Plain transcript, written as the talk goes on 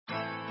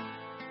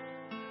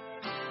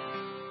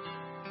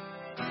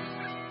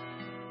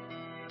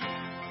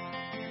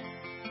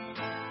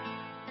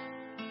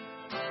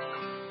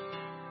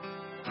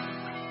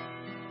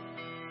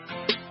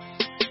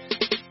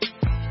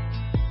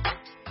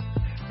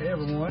Hey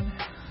everyone,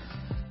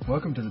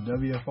 welcome to the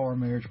WFR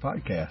Marriage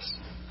Podcast.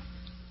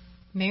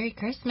 Merry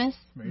Christmas.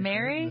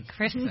 Merry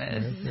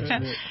Christmas.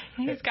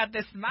 He's got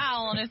this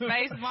smile on his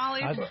face,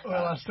 Molly.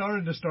 I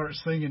started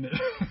singing it.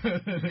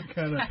 It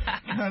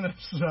kind of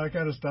stopped.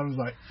 I was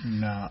like,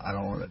 nah, I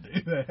don't want to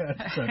do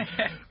that.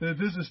 So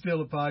this is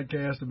still a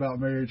podcast about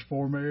marriage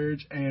for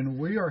marriage, and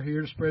we are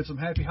here to spread some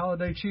happy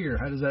holiday cheer.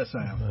 How does that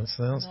sound? That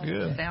sounds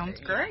good. Sounds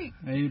great.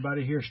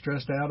 Anybody here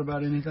stressed out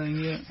about anything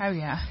yet? Oh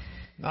yeah.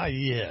 Not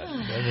yet,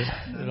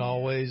 but it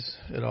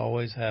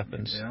always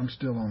happens. Yeah, I'm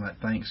still on that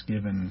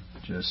Thanksgiving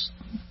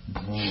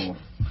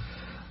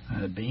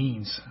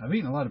beans. I've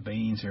eaten a lot of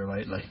beans here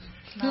lately.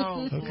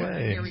 Oh,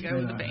 okay. Here we go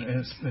with the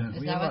beans. Is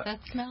that what that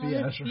smells like?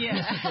 Yeah, that's right.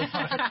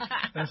 Yeah.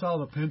 That's all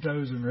the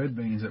pintos and red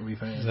beans that we've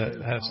had. Does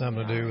that have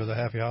something to do with a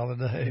happy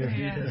holiday?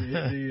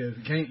 Yeah, it is.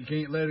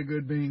 Can't let a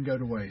good bean go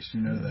to waste.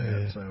 You know that.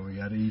 Yeah. So we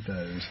got to eat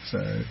those.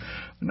 So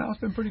no, it's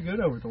been pretty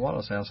good over at the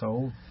Wallace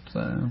household.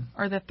 So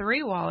Or the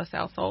 3 Wallace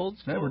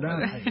households. we're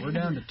down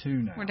to 2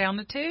 now. We're down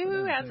to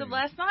 2 as of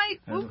last night.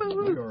 We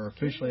are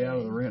officially out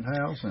of the rent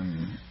house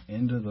and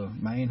into the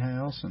main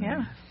house and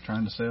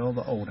trying to sell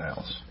the old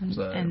house.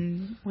 So.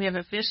 And we have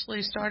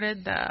officially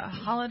started the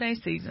holiday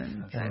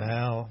season. And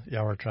now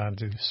y'all are trying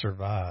to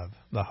survive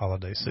the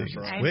holiday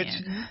season, right. which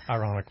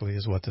ironically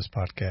is what this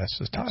podcast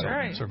is titled,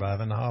 right.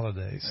 Surviving the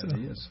Holidays. That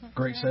is.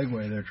 Great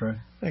segue there, Trey.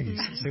 Thank you.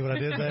 See what I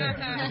did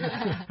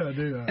there? I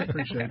do. I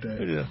appreciate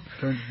that. Yeah.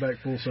 Turned it back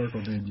full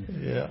circle, didn't you?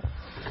 Yeah.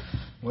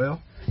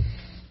 Well,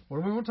 what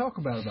do we want to talk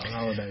about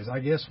holidays? I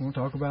guess we want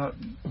to talk about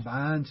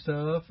buying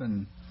stuff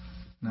and...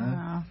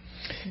 No.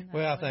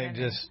 Well, I think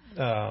just,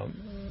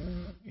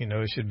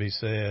 it should be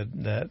said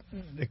that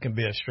it can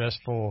be a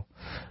stressful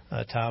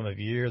time of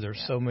year.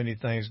 There's so many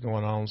things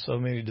going on, so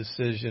many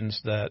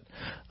decisions that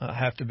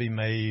have to be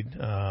made,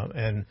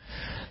 and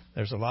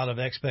there's a lot of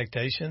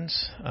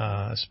expectations,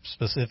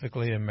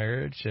 specifically in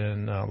marriage,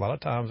 and a lot of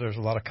times there's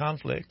a lot of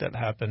conflict that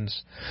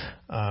happens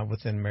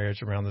within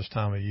marriage around this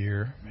time of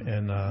year.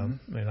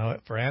 And,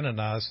 for Anna and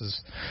I, this is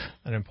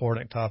an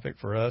important topic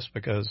for us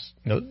because,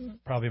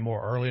 probably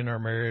more early in our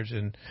marriage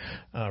and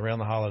around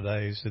the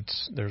holidays,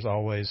 there's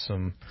always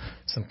some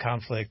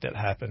conflict that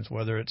happens,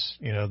 whether it's,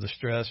 the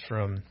stress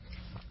from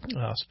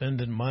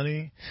spending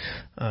money,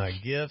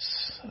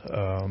 gifts,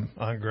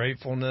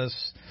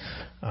 ungratefulness,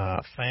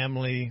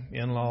 family,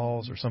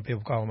 in-laws, or some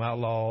people call them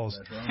outlaws.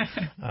 That's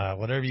right.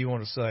 Whatever you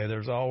want to say,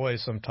 there's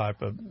always some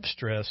type of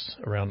stress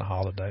around the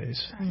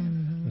holidays.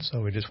 Mm-hmm. And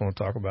so we just want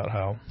to talk about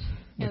how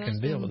we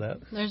can deal with that.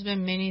 There's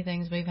been many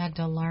things we've had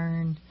to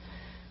learn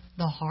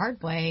the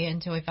hard way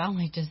until we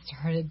finally just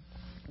started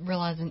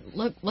realizing,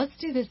 look, let's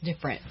do this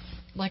different.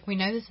 Like, we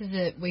know this is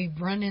it. We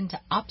run into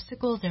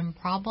obstacles and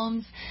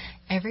problems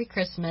every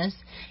Christmas,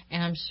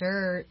 and I'm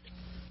sure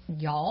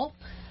y'all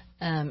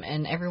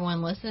and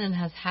everyone listening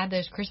has had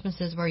those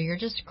Christmases where you're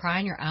just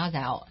crying your eyes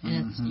out,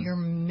 and you're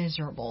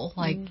miserable,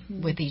 like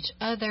with each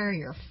other.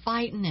 You're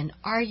fighting and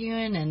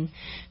arguing and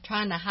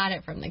trying to hide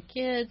it from the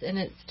kids, and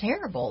it's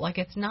terrible. Like,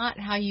 it's not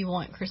how you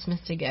want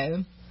Christmas to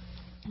go.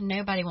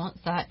 Nobody wants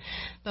that.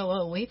 But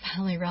what we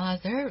finally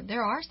realized,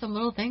 there are some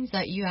little things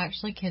that you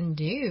actually can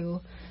do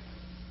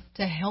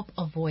to help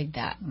avoid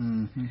that,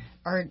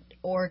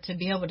 or to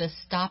be able to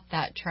stop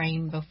that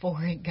train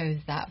before it goes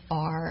that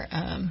far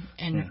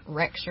and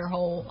wrecks your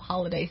whole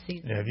holiday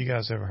season. Yeah, have you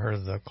guys ever heard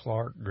of the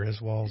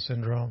Clark-Griswold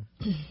syndrome?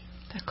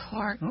 The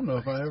Clark. I don't know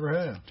if I ever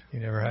have.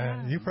 You never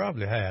have? You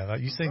probably have.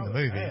 You've seen the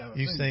movie.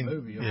 You've seen the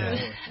movie.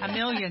 Yeah. A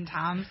million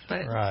times,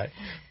 but right.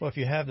 Well, if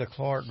you have the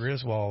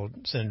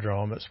Clark-Griswold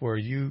syndrome, it's where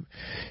you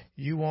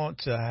want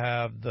to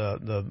have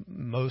the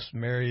most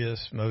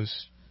merriest,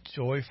 most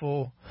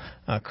joyful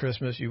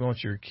Christmas. You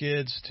want your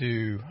kids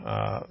to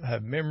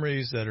have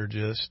memories that are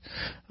just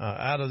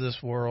out of this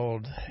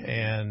world,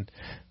 and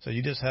so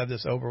you just have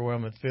this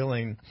overwhelming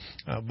feeling.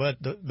 But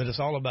it's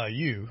all about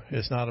you.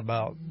 It's not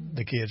about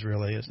the kids,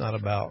 really. It's not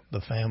about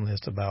the family.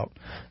 It's about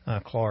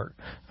Clark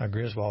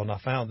Griswold. And I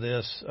found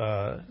this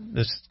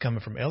is coming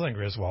from Ellen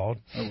Griswold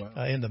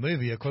in the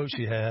movie, a quote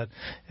she had,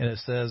 and it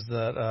says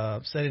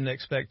that setting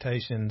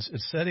expectations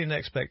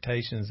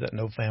that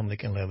no family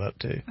can live up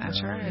to.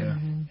 That's right. Yeah.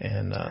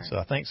 And so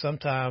I think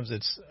sometimes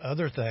it's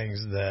other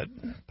things that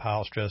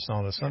pile stress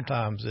on us.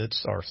 Sometimes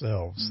it's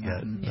ourselves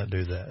that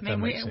do that. I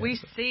mean, we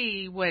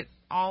see what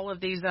all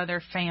of these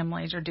other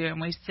families are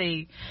doing. We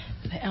see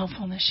the elf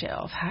on the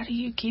shelf. How do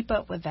you keep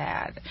up with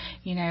that?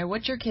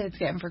 What's your kids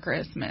getting for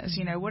Christmas?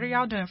 What are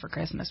y'all doing for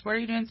Christmas? What are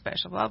you doing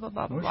special? Blah, blah,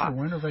 blah, blah, blah. What's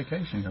your winter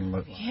vacation going to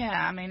look like? Yeah,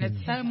 I mean,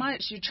 it's so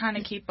much. You're trying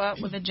to keep up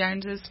with the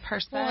Joneses, per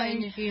se. Well,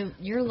 and if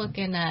you're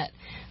looking at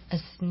a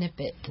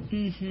snippet,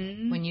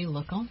 when you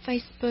look on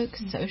Facebook,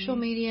 social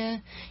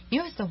media,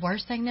 what's the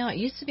worst thing now? It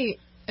used to be,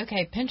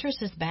 okay,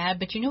 Pinterest is bad,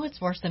 but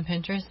what's worse than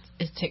Pinterest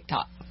is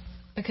TikTok.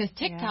 Because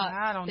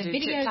TikTok, the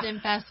videos TikTok.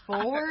 and fast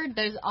forward,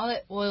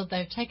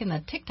 they've taken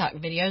the TikTok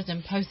videos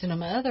and posted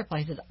them at other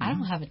places. I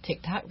don't have a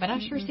TikTok, but I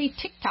sure see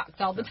TikToks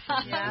all the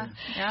time.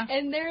 Yeah.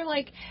 And they're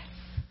like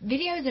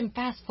videos and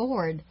fast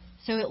forward.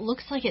 So it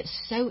looks like it's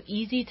so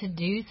easy to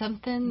do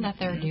something that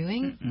they're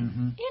doing. It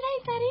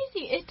ain't that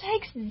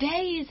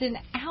days and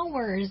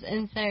hours.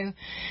 And so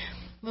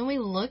when we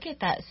look at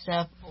that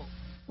stuff,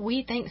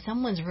 we think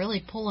someone's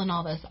really pulling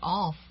all this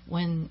off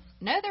when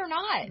no, they're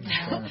not.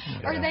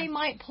 Or they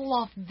might pull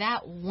off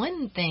that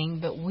one thing,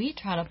 but we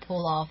try to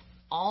pull off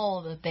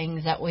all the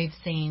things that we've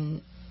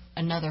seen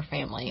another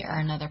family or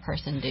another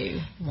person do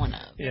one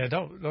of. Yeah,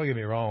 don't get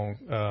me wrong.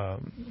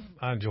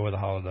 I enjoy the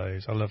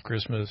holidays. I love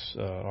Christmas.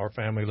 Our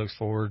family looks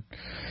forward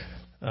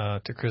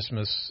to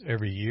Christmas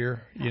every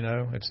year. You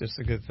know, it's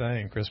a good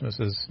thing. Christmas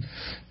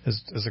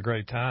is a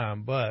great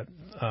time. But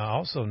I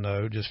also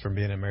know, just from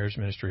being in marriage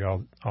ministry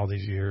all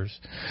these years,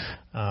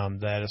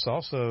 that it's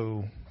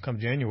also, come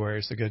January,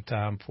 it's a good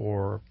time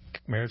for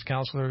marriage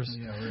counselors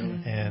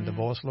and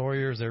divorce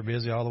lawyers. They're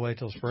busy all the way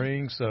till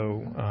spring,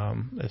 so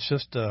it's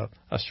just a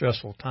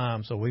stressful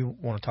time. So we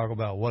want to talk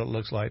about what it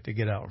looks like to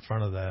get out in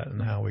front of that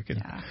and how we can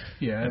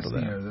handle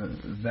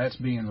that. That's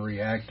being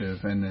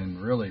reactive, and then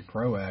really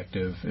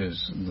proactive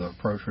is the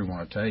approach we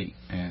want to take.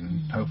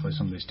 And hopefully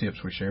some of these tips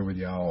we share with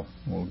y'all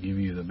will give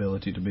you the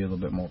ability to be a little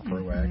bit more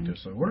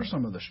proactive. So what are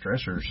some of the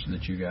stressors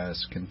that you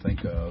guys can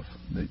think of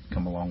that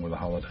come along with the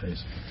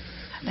holidays?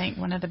 I think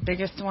one of the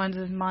biggest ones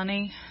is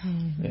money.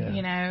 Yeah.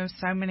 You know,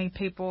 so many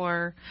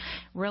people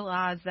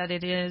realize that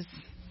it is,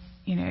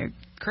 you know,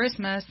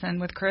 Christmas,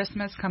 and with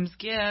Christmas comes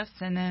gifts,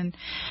 and then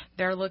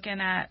they're looking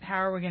at how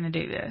are we going to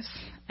do this,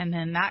 and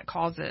then that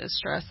causes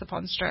stress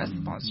upon stress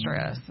upon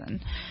stress,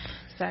 and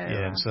so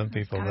and some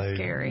people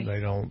they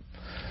don't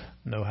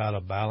know how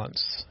to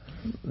balance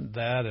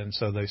that, and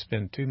so they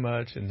spend too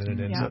much, and then it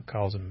ends up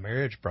causing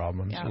marriage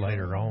problems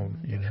later on.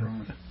 You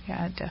know,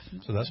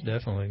 definitely. So that's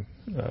definitely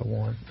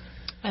one.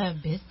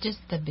 Just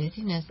the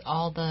busyness,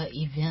 all the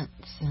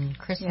events and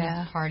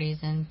Christmas parties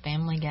and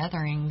family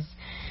gatherings.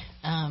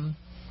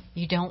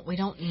 We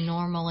don't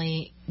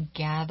normally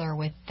gather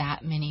with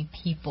that many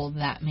people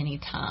that many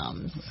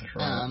times. That's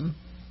right.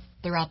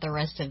 Throughout the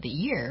rest of the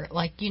year.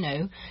 Like, you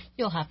know,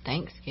 you'll have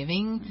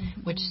Thanksgiving,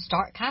 which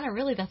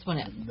that's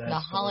when the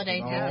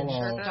holidays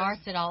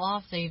starts it all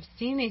off. So you've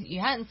seen these, you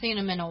hadn't seen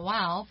them in a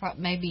while,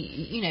 maybe,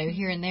 you know,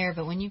 here and there,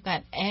 but when you've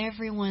got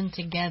everyone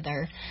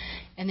together,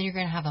 and then you're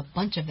going to have a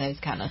bunch of those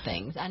kind of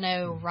things. I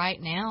know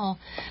right now,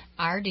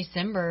 our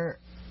December,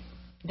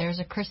 there's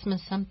a Christmas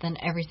something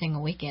every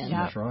single weekend.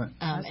 That's right.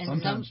 And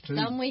sometimes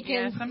some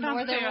weekends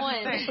more than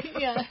one.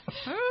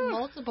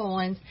 Multiple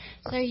ones.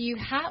 So you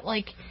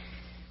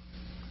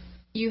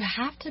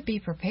have to be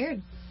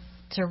prepared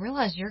to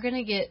realize you're going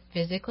to get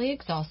physically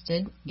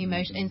exhausted,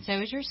 emotionally, and so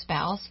is your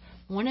spouse.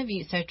 One of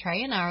you, so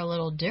Trey and I are a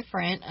little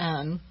different.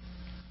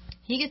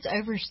 He gets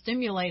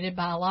overstimulated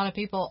by a lot of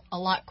people a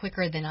lot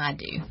quicker than I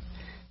do.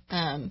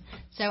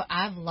 So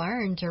I've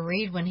learned to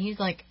read when he's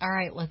like, all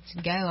right, let's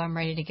go. I'm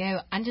ready to go.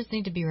 I just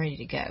need to be ready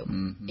to go.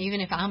 Even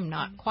if I'm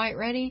not quite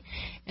ready.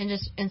 And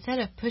just instead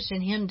of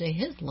pushing him to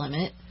his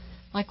limit,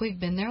 like we've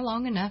been there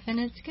long enough and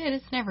it's good.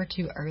 It's never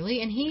too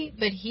early. And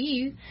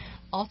he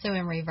also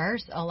in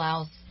reverse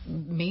allows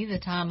me the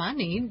time I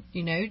need,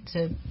 you know,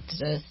 to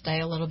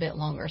stay a little bit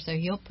longer. So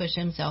he'll push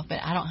himself, but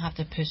I don't have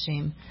to push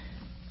him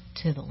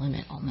to the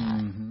limit on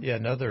that. Yeah,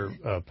 another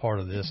part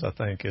of this, I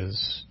think,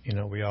 is, you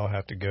know, we all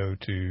have to go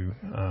to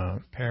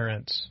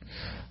parents,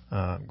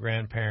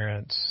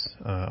 grandparents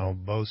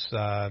on both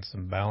sides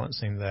and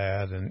balancing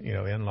that, and, you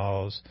know,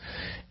 in-laws.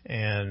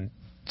 And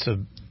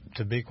to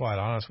be quite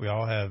honest, we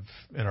all have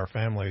in our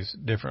families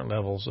different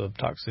levels of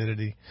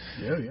toxicity.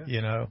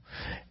 You know,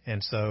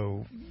 and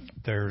so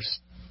there's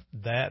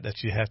that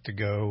you have to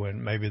go,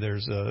 and maybe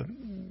there's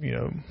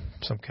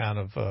some kind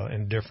of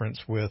indifference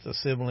with a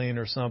sibling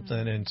or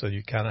something, and so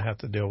you kind of have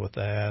to deal with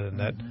that, and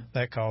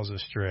that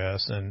causes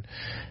stress, and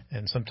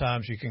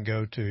sometimes you can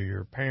go to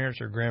your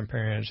parents or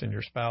grandparents and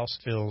your spouse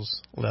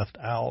feels left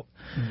out,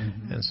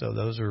 and so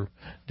those are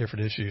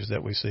different issues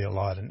that we see a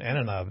lot, and Anna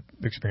and I've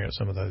experienced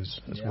some of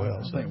those as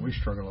well. I think we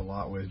struggle a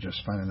lot with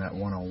just finding that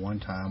one-on-one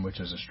time, which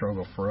is a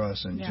struggle for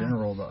us in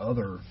general the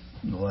other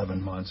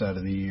 11 months out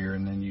of the year,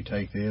 and then you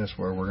take this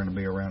where we're going to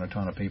be around a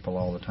ton of people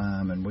all the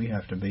time, and we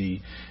have to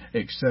be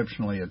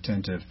exceptionally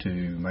attentive to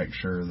make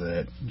sure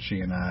that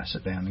she and I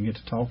sit down and get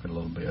to talk a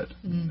little bit,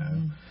 you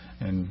know,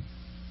 and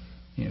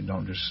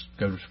don't just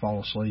go to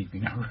fall asleep,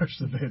 rush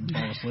to bed and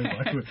fall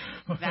asleep.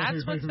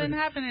 That's what's been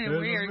happening.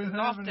 We're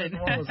exhausted.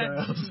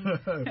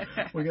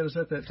 We got to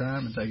set that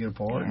time and take it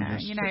apart and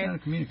just sit down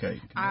and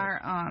communicate.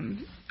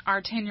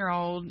 Our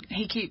 10-year-old,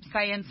 he keeps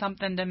saying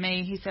something to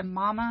me. He said,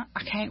 Mama,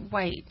 I can't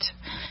wait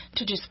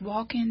to just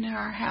walk into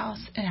our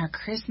house and our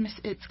Christmas,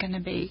 it's going to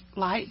be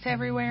lights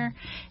everywhere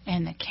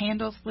and the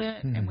candles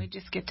lit and we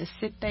just get to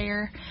sit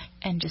there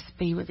and just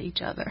be with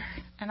each other.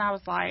 And I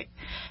was like,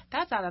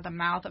 that's out of the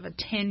mouth of a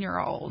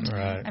 10-year-old.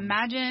 Right.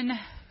 Imagine,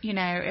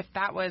 if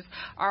that was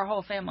our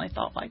whole family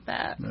thought like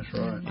that. That's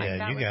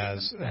right. You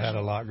guys had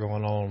a lot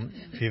going on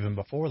even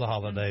before the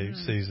holiday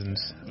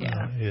seasons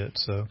hit.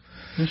 So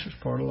this is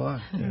part of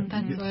life.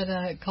 That's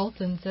what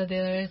Colton said the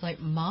other day. He's like,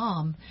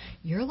 Mom,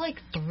 you're like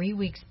 3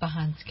 weeks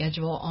behind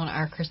schedule on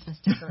our Christmas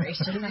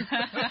decorations.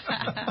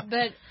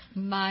 But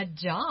my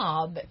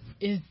job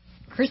is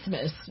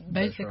Christmas.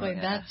 Basically,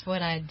 right. that's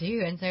what I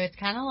do. And so it's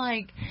kind of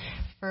like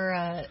for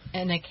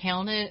an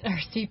accountant or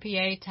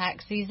CPA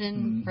tax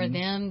season for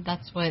them,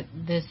 that's what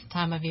this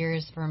time of year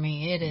is for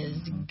me. It is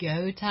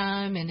go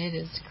time, and it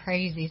is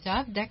crazy. So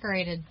I've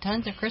decorated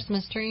tons of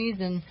Christmas trees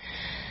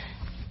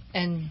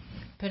and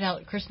put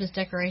out Christmas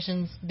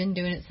decorations. Been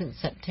doing it since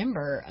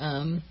September.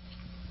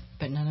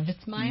 But none of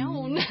it's my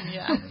own.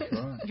 Yeah.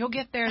 Right. You'll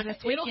get there this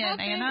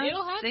weekend, Anna.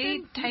 It'll happen.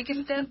 See, take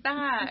a step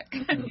back.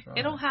 right.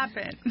 It'll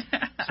happen.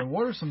 So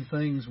what are some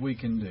things we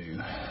can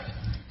do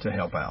to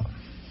help out?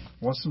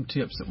 What's some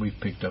tips that we've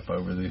picked up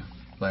over the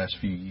last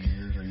few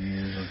years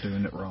of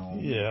doing it wrong?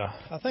 Yeah,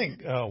 I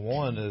think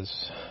one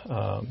is,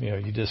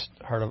 you just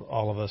heard of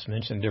all of us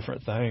mention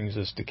different things,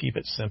 is to keep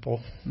it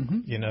simple.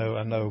 Mm-hmm.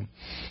 I know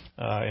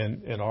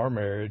in our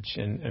marriage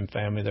and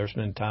family, there's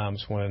been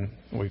times when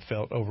we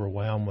felt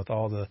overwhelmed with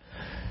all the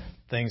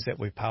things that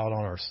we piled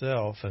on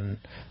ourselves, and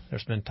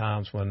there's been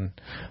times when,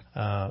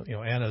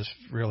 Anna's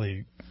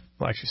really,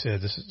 like she said,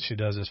 she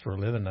does this for a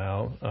living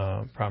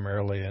now,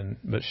 primarily,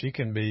 but she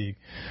can be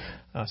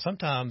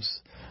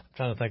sometimes. I'm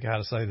trying to think of how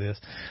to say this.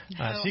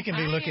 She can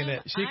be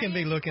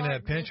looking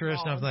at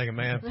Pinterest, and I'm thinking,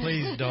 man,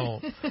 please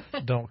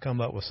don't come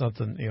up with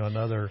something,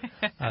 another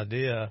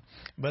idea.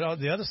 But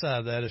the other side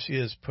of that is she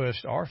has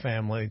pushed our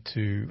family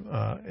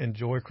to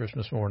enjoy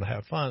Christmas more and to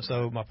have fun.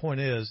 So my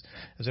point is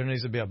there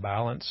needs to be a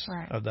balance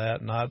of that.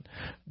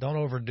 Don't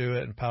overdo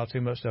it and pile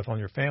too much stuff on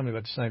your family, but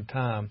at the same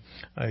time,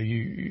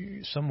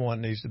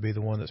 someone needs to be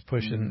the one that's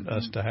pushing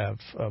us to have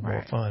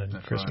more fun in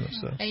Christmas.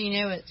 Right. So.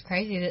 And it's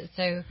crazy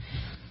that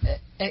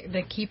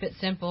the keep it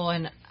simple,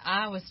 and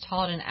I was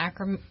taught an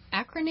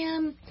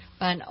acronym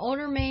by an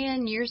older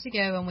man years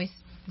ago when we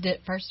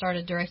first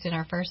started directing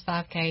our first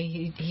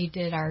 5K. He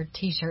did our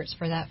T-shirts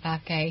for that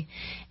 5K,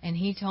 and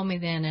he told me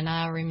then, and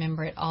I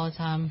remember it all the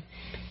time,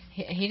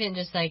 he didn't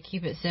just say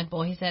keep it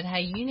simple. He said,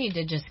 hey, you need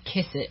to just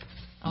kiss it.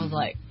 I was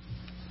like,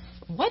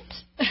 what?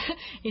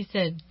 He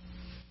said,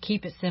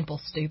 keep it simple,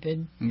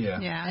 stupid. Yeah.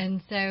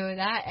 And so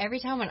that every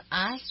time when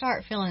I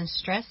start feeling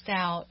stressed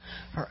out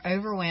or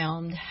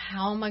overwhelmed,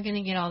 how am I going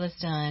to get all this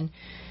done?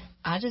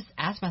 I just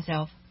ask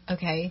myself,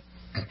 okay,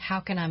 how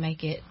can I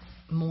make it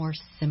more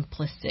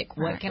simplistic?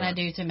 What can I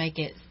do to make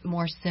it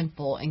more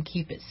simple and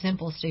keep it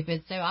simple,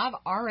 stupid? So I've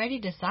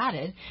already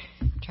decided,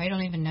 Trey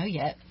don't even know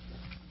yet,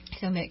 he's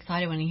going to be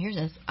excited when he hears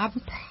this,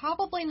 I'm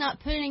probably not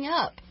putting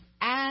up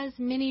as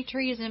many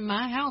trees in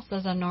my house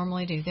as I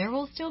normally do. There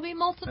will still be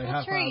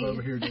multiple trees.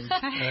 Over here, dude.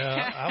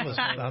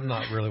 I'm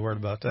not really worried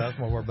about that.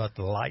 I'm more worried about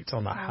the lights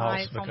on the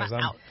house because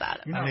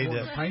I need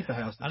to paint the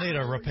house. I need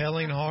a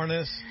rappelling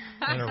harness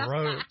and a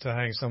rope to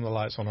hang some of the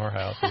lights on our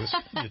house. It's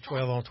the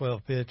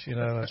 12-on-12 pitch,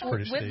 that's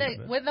pretty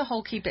steep. With the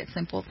whole keep it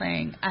simple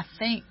thing, I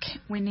think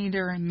we need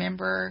to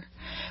remember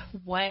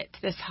what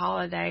this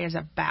holiday is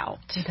about.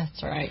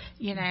 That's right.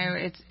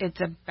 It's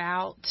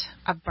about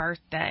a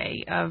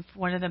birthday of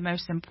one of the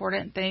most important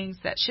things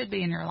that should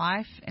be in your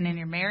life and in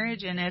your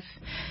marriage, and if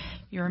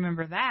you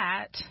remember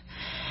that,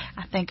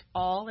 I think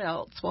all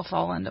else will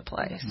fall into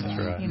place. That's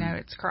right.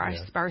 It's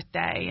Christ's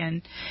birthday,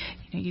 and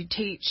you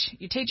teach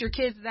your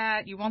kids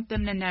that. You want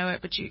them to know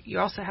it, but you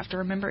also have to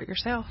remember it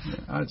yourself.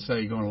 I'd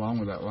say, going along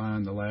with that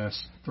line, the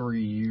last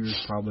 3 years,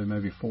 probably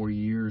maybe 4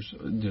 years,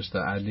 just the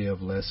idea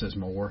of less is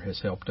more has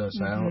helped us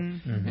out.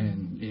 Mm-hmm.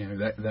 And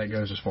that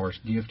goes as far as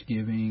gift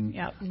giving.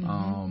 Yep.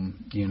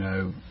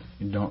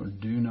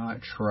 Do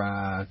not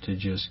try to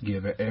just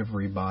give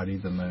everybody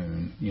the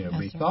moon.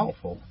 Be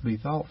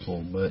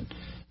thoughtful, but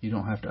you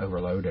don't have to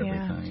overload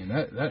everything. And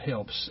that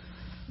helps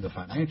the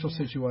financial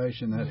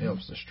situation, that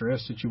helps the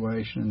stress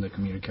situation, the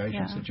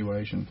communication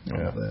situation,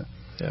 all of that.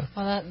 Yeah.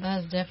 Well,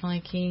 that's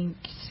definitely key.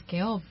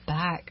 Scale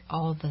back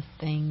all the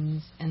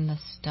things and the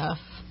stuff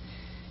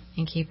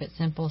and keep it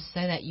simple so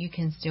that you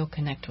can still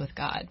connect with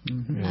God.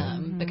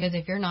 Mm-hmm. Because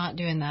if you're not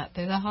doing that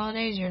through the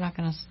holidays, you're not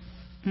going to.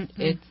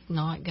 It's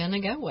not going to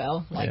go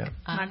well.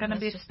 Not going to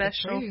be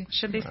special.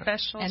 Should be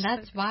special. And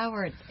that's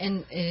why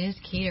and it is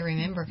key to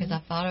remember, because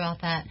I thought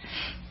about that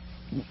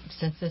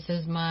since this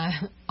is my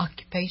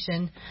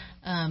occupation.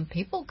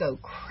 People go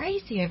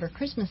crazy over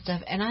Christmas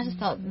stuff, and I just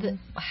thought,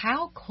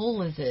 how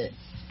cool is it,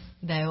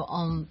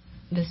 though,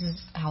 this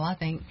is how I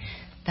think,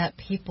 that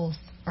people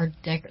are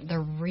the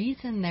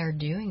reason they're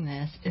doing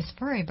this is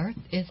for a birth,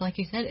 is like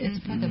you said, it's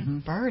for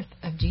the birth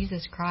of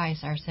Jesus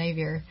Christ, our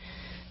Savior.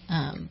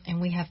 And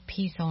we have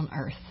peace on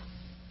earth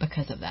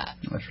because of that.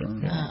 That's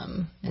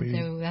right.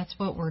 So that's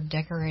what we're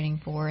decorating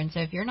for. And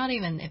so if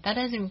that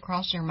doesn't even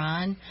cross your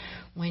mind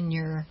when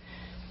you're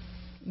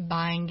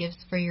buying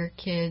gifts for your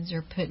kids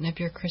or putting up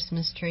your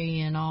Christmas tree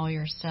and all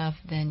your stuff,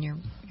 then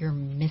you're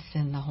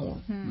missing the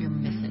whole. You're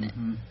missing it.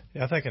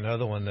 I think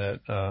another one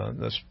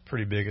that's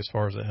pretty big as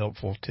far as a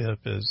helpful tip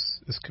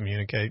is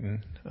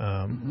communicating.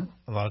 A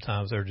lot of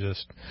times they're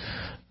just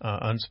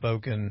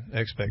unspoken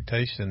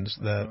expectations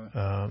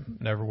that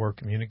never were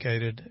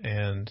communicated,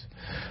 and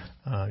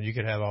you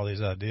could have all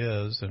these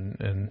ideas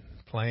and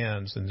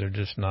plans, and they're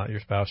just not, your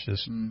spouse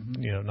just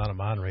not a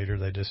mind reader.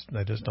 They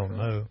just don't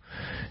know.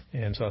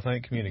 And so I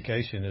think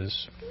communication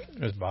is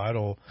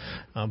vital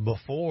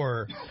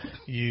before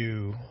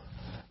you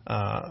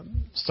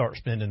start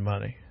spending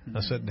money.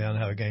 I sit down and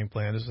have a game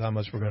plan. This is how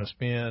much we're going to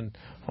spend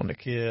on the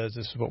kids.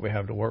 This is what we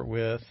have to work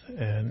with.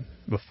 And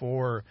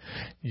before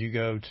you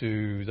go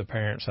to the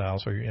parents'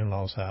 house or your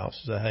in-laws' house,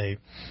 say, hey,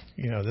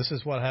 this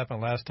is what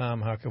happened last time.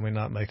 How can we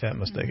not make that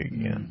mistake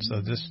again?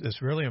 So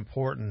it's really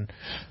important.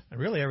 And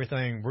really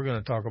everything we're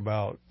going to talk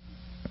about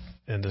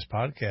in this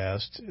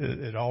podcast,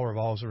 it all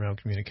revolves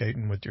around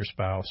communicating with your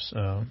spouse,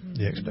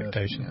 the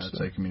expectations. I'd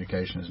say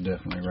communication is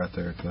definitely right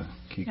there at the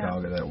key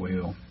cog of that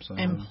wheel. So.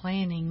 And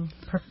planning,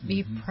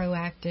 be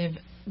proactive,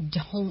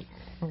 don't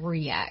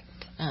react.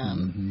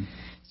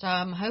 So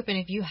I'm hoping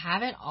if you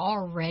haven't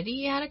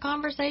already had a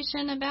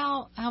conversation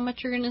about how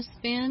much you're going to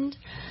spend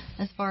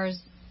as far as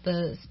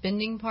the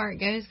spending part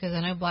goes, because I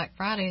know Black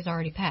Friday is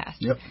already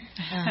passed. Yep.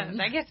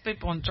 That gets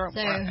people in trouble.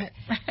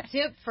 So,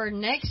 tip for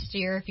next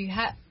year: if you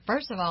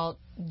first of all,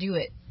 do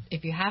it.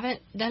 If you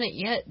haven't done it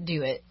yet,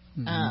 do it.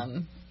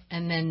 And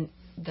then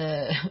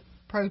the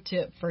pro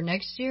tip for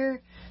next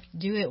year: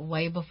 do it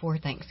way before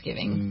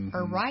Thanksgiving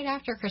or right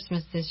after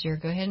Christmas this year.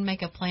 Go ahead and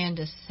make a plan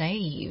to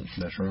save.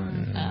 That's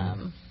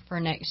right. For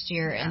next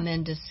year, and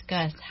then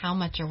discuss how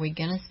much are we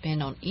going to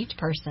spend on each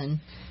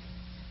person,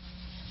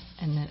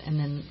 and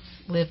then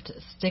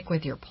stick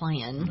with your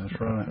plan.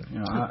 That's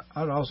right.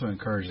 I'd also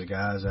encourage the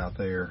guys out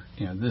there.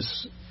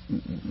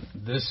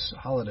 This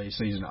holiday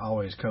season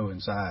always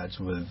coincides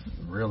with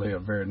really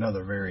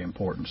another very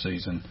important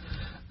season,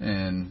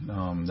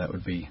 and that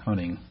would be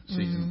hunting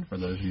season. For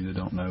those of you that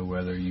don't know,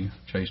 whether you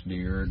chase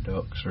deer, or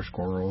ducks, or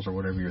squirrels, or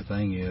whatever your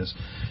thing is.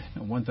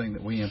 And one thing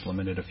that we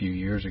implemented a few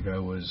years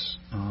ago was,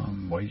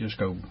 you just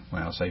go.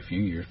 Well, I'll say a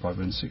few years,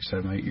 probably been 6,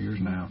 7, 8 years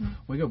now.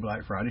 We go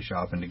Black Friday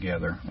shopping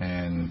together,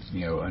 and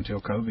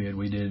until COVID,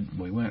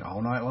 we went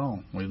all night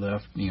long. We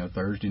left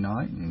Thursday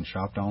night and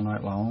shopped all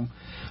night long.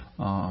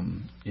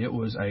 It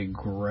was a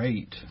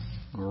great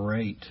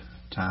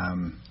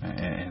time,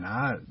 and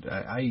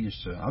I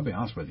used to, I'll be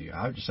honest with you,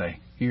 I would just say,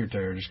 here,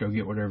 Tara, just go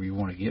get whatever you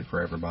want to get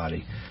for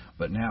everybody.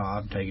 But now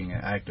I'm taking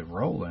an active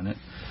role in it,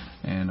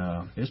 and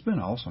it's been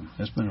awesome.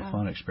 It's been a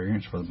fun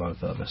experience for the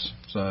both of us.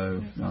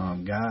 So,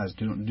 guys,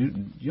 you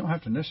don't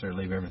have to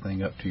necessarily leave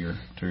everything up to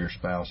your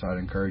spouse. I'd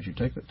encourage you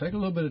take a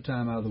little bit of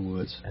time out of the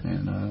woods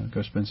and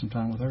go spend some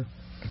time with her.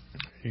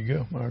 There you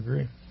go. I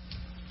agree.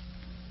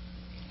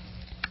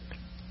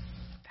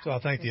 So I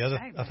think the other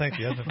thing,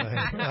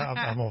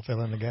 I'm going to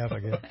fill in the gap, I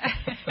guess.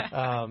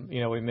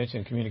 We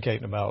mentioned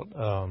communicating about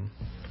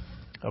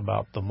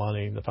the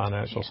money, the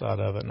financial side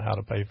of it, and how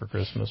to pay for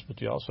Christmas.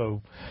 But you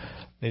also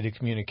need to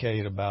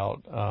communicate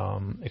about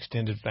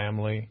extended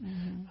family,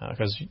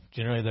 because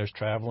generally there's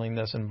traveling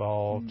that's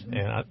involved.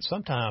 And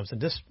sometimes, and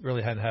this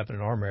really hadn't happened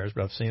in our marriage,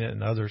 but I've seen it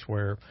in others,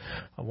 where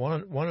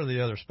one or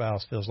the other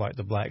spouse feels like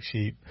the black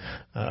sheep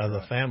of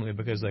the family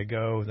because they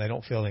go, they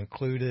don't feel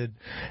included.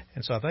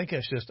 And so I think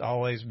it's just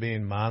always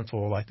being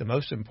mindful, like the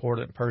most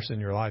important person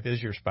in your life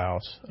is your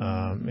spouse.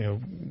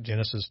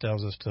 Genesis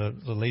tells us to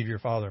leave your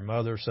father and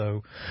mother,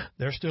 so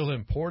they're still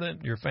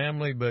important, your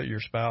family, but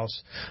your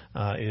spouse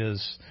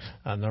is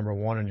number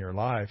one in your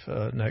life,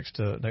 next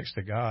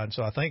to God.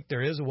 So I think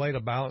there is a way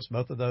to balance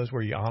both of those,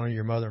 where you honor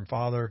your mother and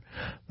father,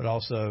 but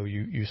also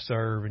you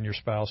serve, and your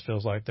spouse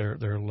feels like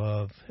they're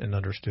loved and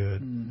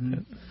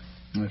understood.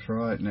 That's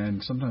right.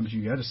 And sometimes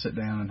you got to sit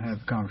down and have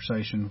a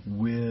conversation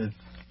with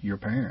your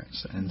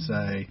parents and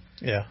say,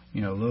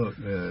 look,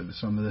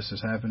 some of this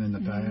has happened in the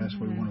past.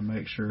 We want to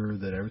make sure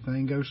that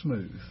everything goes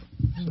smooth.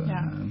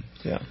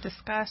 So,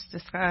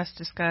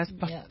 Discuss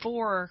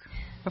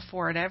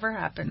before it ever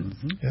happens.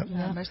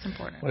 Most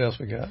important. What else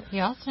we got?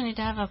 You also need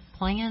to have a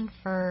plan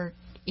for,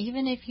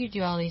 even if you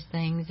do all these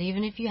things,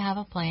 even if you have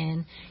a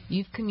plan,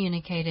 you've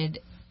communicated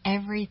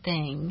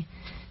everything,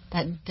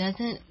 that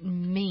doesn't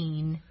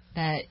mean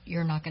that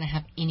you're not going to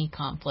have any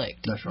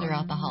conflict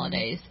throughout the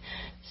holidays.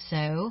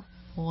 So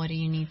what do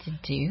you need to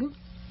do?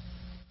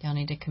 Y'all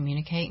need to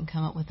communicate and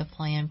come up with a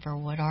plan for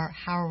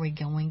how are we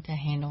going to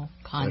handle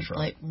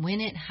conflict when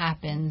it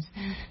happens.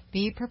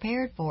 Be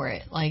prepared for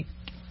it. Like,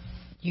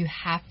 you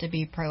have to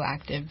be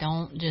proactive.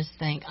 Don't just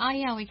think, oh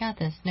yeah, we got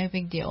this, no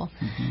big deal.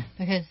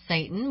 Because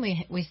Satan,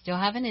 we still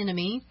have an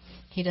enemy.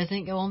 He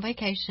doesn't go on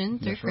vacation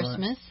through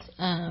Christmas.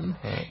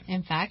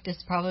 In fact,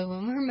 it's probably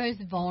when we're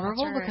most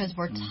vulnerable because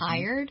we're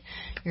tired,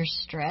 you're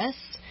stressed,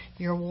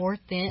 you're wore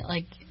thin.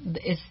 Like,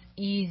 it's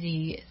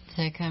easy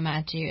to come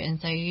at you. And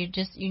so you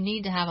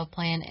need to have a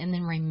plan, and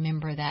then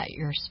remember that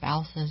your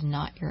spouse is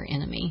not your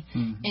enemy.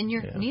 And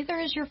neither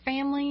is your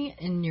family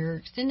and your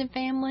extended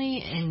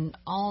family and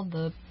all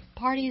the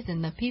parties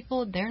and the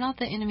people. They're not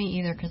the enemy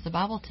either, because the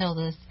Bible tells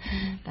us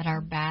that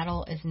our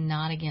battle is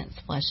not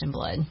against flesh and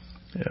blood.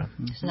 Yeah.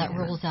 So that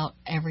rules out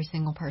every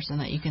single person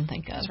that you can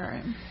think of. That's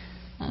right.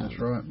 That's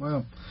right.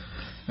 Well,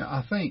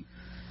 I think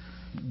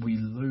we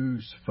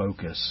lose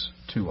focus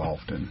too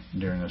often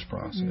during this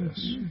process,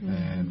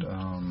 and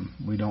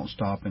we don't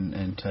stop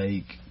and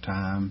take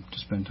time to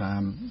spend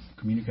time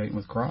communicating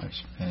with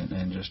Christ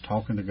and just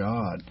talking to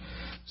God.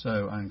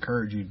 So I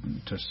encourage you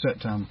to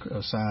set time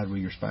aside with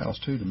your spouse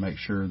too, to make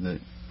sure that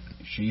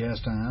she has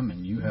time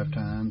and you have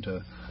time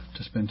to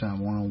spend time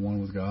one-on-one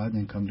with God, and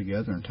then come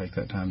together and take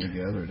that time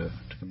together to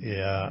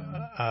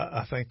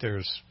I think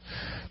there's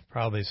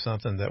probably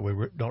something that we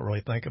don't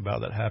really think about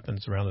that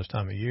happens around this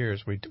time of year.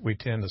 Is we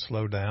tend to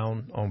slow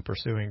down on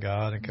pursuing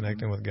God and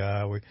connecting with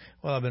God.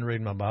 I've been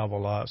reading my Bible a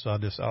lot, so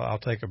I'll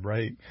take a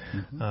break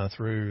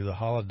through the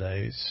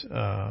holidays,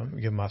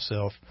 give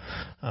myself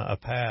a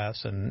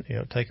pass, and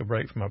take a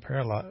break from my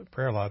prayer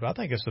life. But I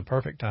think it's the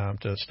perfect time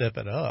to step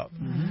it up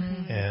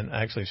and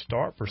actually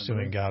start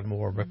pursuing God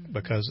more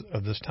because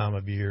of this time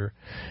of year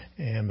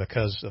and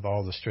because of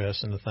all the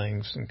stress and the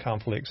things and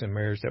conflicts in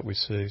marriage that we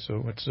see.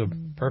 So it's a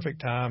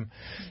perfect time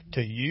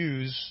to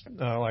use,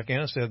 like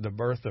Anna said, the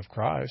birth of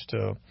Christ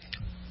to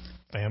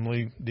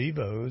family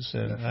devos,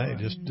 and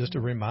just a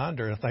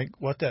reminder. I think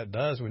what that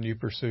does when you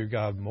pursue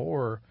God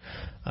more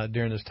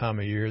during this time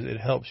of year, it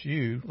helps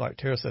you, like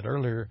Tara said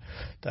earlier,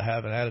 to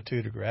have an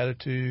attitude of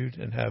gratitude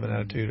and have an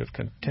attitude of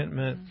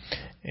contentment.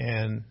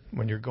 And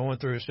when you're going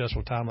through a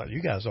stressful time like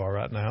you guys are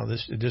right now,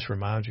 it just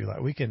reminds you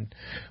like we can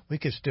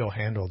still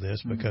handle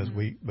this because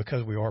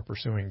we are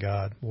pursuing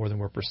God more than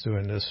we're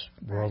pursuing this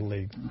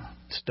worldly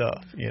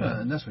stuff.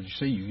 And that's what you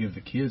see. You give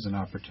the kids an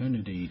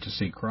opportunity to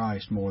see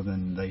Christ more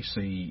than they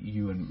see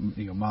you and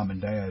mom and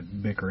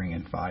dad bickering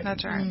and fighting.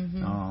 That's right.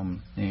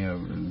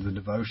 The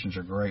devotions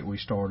are great. We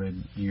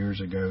started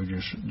years ago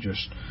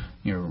just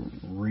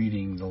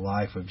reading the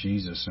life of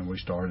Jesus, and we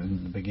started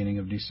in the beginning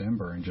of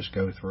December and just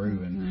go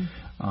through, and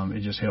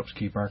it just helps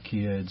keep our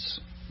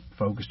kids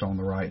focused on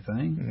the right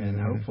thing, and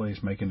hopefully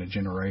it's making a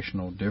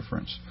generational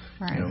difference.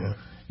 Right.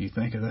 You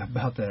think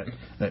about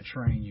that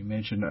train you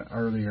mentioned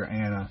earlier,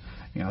 Anna.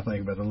 I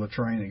think about the little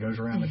train that goes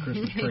around the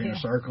Christmas tree in a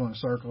circle and a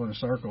circle and a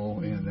circle,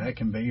 and that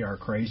can be our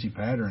crazy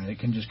pattern. It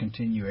can just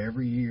continue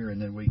every year,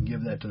 and then we can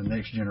give that to the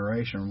next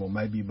generation. Well,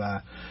 maybe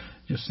by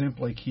just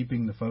simply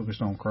keeping the focus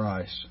on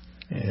Christ.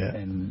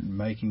 And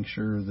making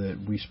sure that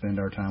we spend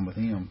our time with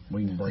Him,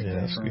 we can break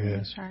that train.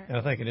 That's right. And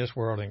I think in this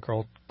world and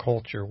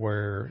culture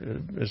where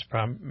it's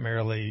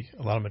primarily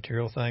a lot of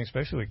material things,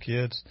 especially with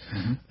kids,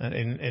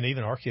 and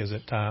even our kids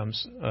at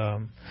times,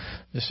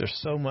 there's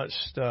so much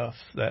stuff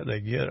that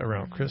they get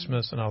around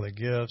Christmas and all the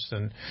gifts.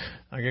 And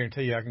I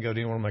guarantee you, I can go to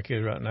any one of my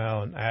kids right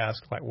now and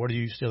ask, like, what are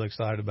you still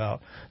excited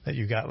about that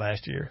you got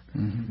last year?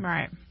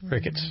 Right.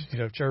 Crickets,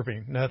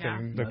 chirping,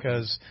 nothing,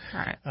 because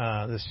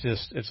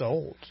it's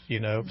old,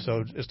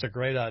 So it's a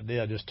great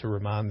idea just to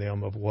remind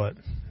them of what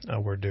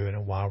we're doing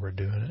and why we're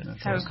doing it.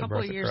 So a couple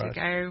of years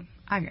ago,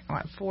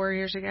 4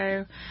 years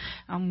ago,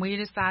 we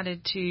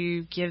decided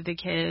to give the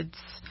kids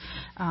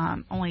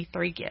only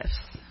 3 gifts,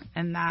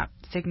 and that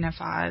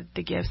signified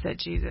the gifts that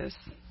Jesus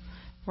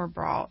were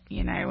brought,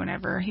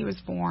 whenever He was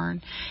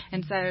born.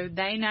 And so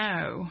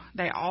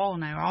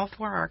all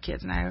 4 of our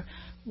kids know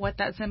what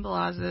that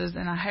symbolizes,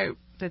 and I hope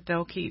that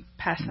they'll keep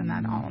passing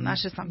that on.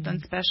 That's just something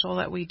special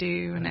that we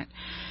do, and it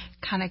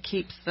kind of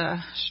keeps the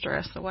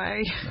stress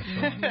away.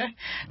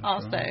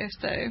 Also,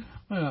 so.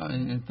 Well,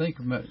 and think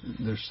about,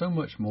 there's so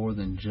much more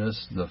than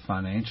just the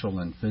financial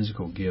and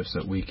physical gifts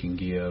that we can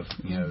give,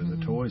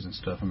 the toys and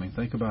stuff. I mean,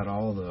 think about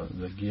all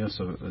the gifts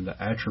of the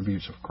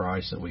attributes of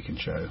Christ that we can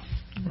show.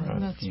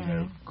 That's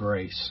right.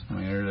 Grace. I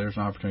mean, there's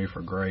an opportunity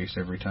for grace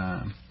every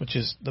time. Which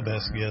is the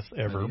best gift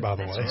ever, by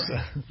the way. Right.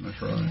 So.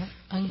 That's right.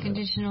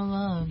 Unconditional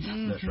love.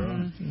 That's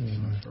right.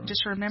 That's right.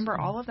 Just remember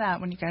all of that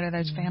when you go to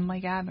those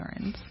family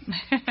gatherings.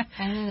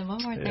 And then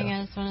one more thing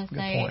I just want to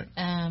say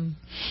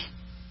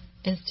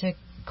is to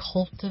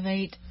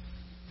cultivate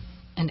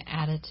an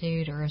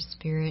attitude or a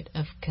spirit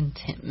of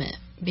contentment.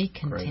 Be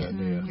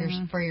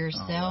content for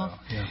yourself. Oh, wow.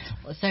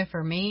 Yeah. So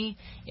for me,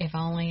 if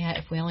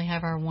we only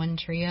have our one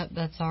tree up,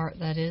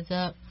 that is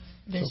up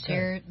this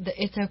year,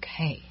 it's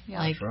okay.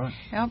 Yeah. That's right.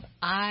 Yep.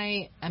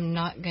 I am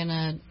not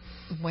gonna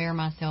wear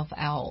myself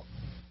out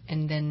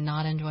and then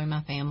not enjoy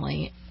my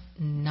family,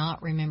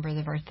 not remember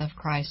the birth of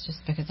Christ just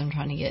because I'm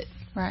trying to get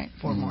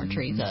 4 more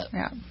trees up.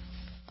 Yeah.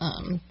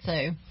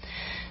 So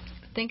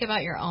think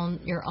about your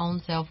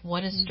own self.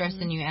 What is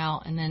stressing you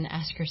out? And then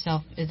ask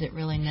yourself, is it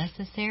really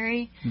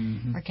necessary?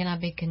 Or can I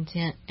be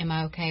content? Am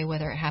I okay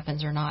whether it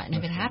happens or not? And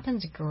if it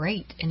happens,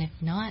 great. And if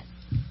not,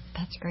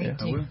 that's great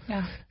too.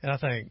 Yeah. And I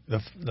think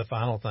the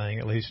final thing,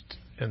 at least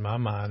in my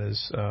mind,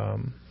 is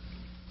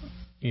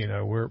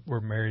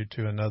we're married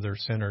to another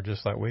sinner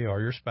just like we are.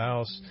 Your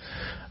spouse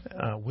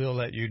will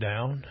let you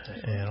down,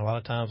 and a lot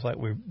of times, like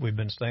we've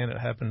been saying, it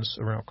happens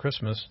around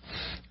Christmas,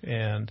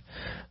 and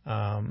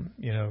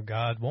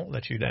God won't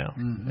let you down.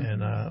 Mm-hmm.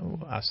 And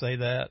I say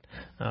that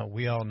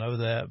we all know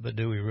that, but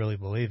do we really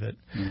believe it?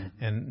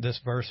 Mm-hmm. And this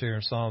verse here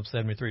in Psalm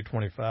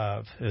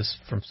 73:25 is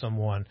from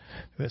someone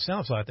who it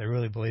sounds like they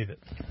really believe it.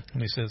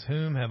 And he says,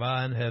 "Whom have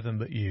I in heaven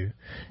but you?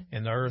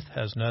 And the earth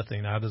has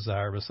nothing I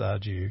desire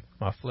besides you.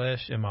 My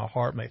flesh and my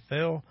heart may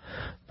fail,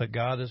 but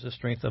God is the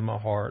strength of my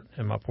heart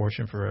and my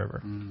portion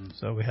forever." Mm.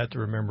 So we have to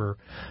remember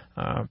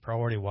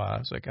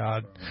priority-wise that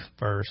God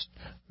first,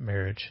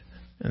 marriage,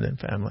 and then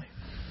family.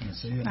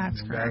 That's it.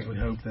 That's great. Guys, we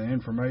hope the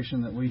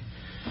information that we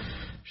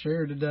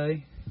shared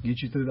today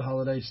gets you through the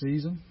holiday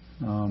season.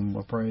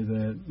 I pray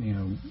that,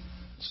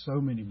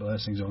 so many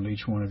blessings on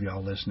each one of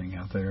y'all listening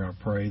out there. I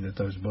pray that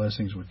those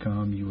blessings would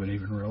come, you would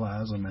even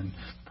realize them, and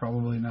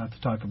probably not the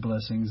type of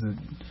blessings that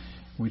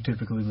we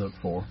typically look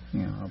for.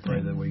 I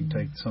pray that we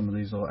take some of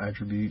these little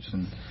attributes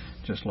and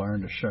just learn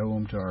to show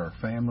them to our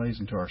families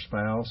and to our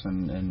spouse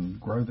and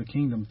grow the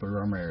kingdom through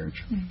our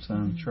marriage. Mm-hmm.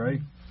 So,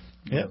 Trey?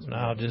 Yep, and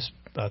I'll just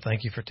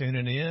thank you for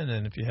tuning in,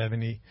 and if you have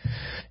any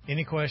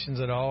questions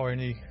at all or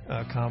any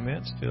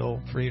comments, feel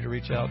free to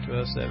reach out to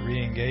us at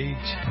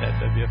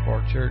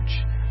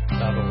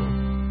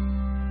reengage@wfrchurch.org.